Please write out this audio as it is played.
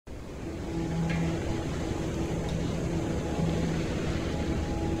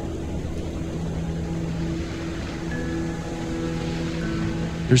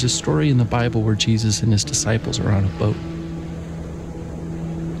There's a story in the Bible where Jesus and his disciples are on a boat.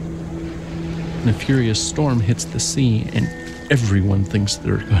 And a furious storm hits the sea, and everyone thinks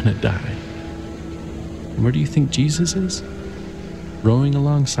they're going to die. And where do you think Jesus is? Rowing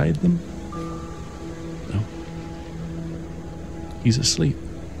alongside them? No. He's asleep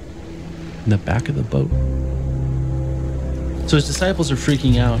in the back of the boat. So his disciples are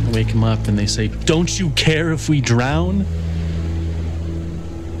freaking out and wake him up, and they say, "Don't you care if we drown?"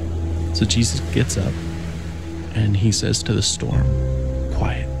 So Jesus gets up and he says to the storm,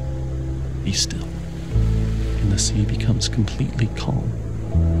 "Quiet, be still." And the sea becomes completely calm.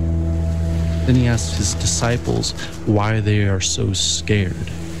 Then he asks his disciples why they are so scared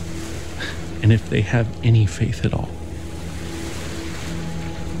and if they have any faith at all.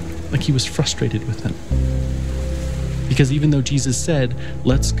 Like he was frustrated with them. Because even though Jesus said,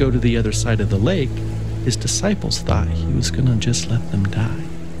 "Let's go to the other side of the lake," his disciples thought he was going to just let them die.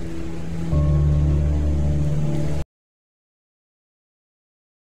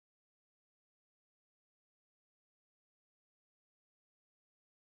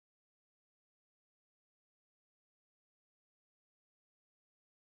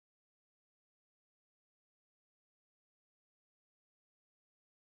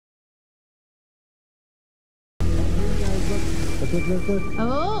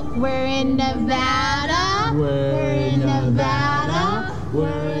 Oh, we're in Nevada. We're in Nevada.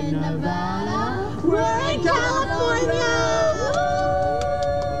 We're in Nevada. We're in California.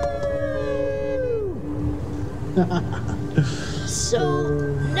 So,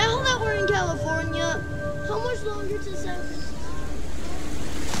 now that we're in California, how much longer to San Francisco?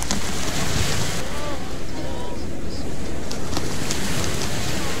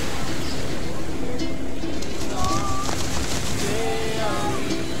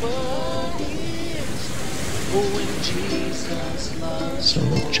 So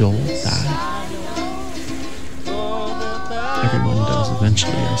Joel died. Everyone does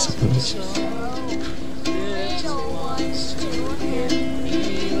eventually, I suppose.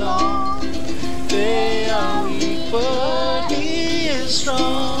 They are weak, but he is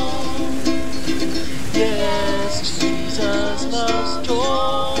strong. Yes, Jesus loves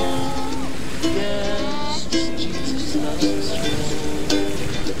joy. Yes, Jesus loves joy.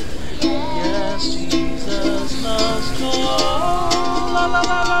 Yes, Jesus loves joy. La la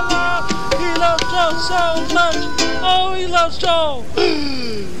la la la. He loves joy so much. Oh, he loves joy.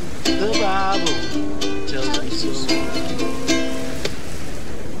 The Bible tells me so.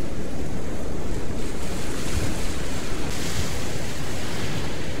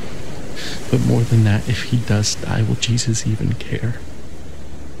 But more than that, if he does die, will Jesus even care?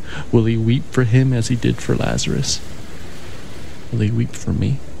 Will he weep for him as he did for Lazarus? Will he weep for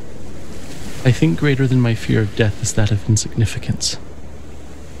me? I think greater than my fear of death is that of insignificance.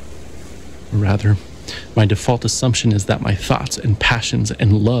 Or rather, my default assumption is that my thoughts and passions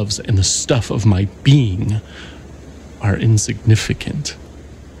and loves and the stuff of my being are insignificant.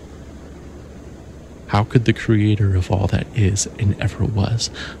 How could the creator of all that is and ever was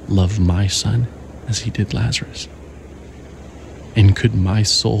love my son as he did Lazarus? And could my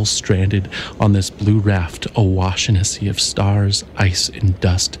soul stranded on this blue raft awash in a sea of stars, ice, and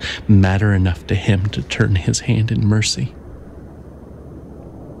dust matter enough to him to turn his hand in mercy?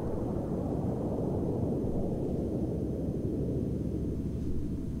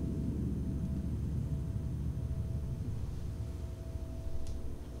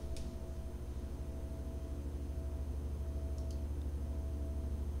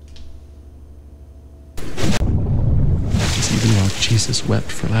 Even while Jesus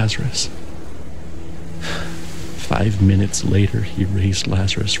wept for Lazarus. 5 minutes later, he raised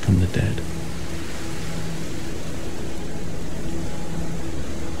Lazarus from the dead.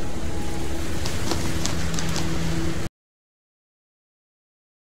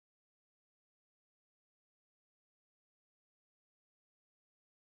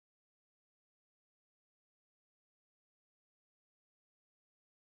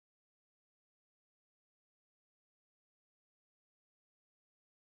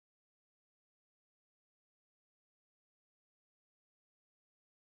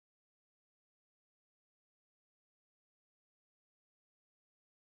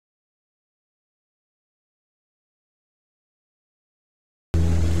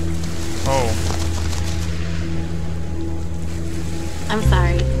 I'm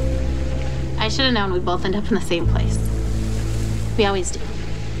sorry. I should have known we'd both end up in the same place. We always do.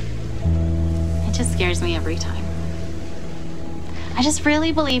 It just scares me every time. I just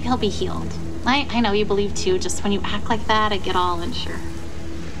really believe he'll be healed. I know you believe too, just when you act like that, I get all unsure.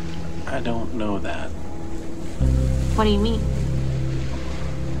 I don't know that. What do you mean?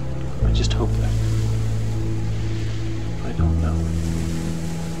 just hope that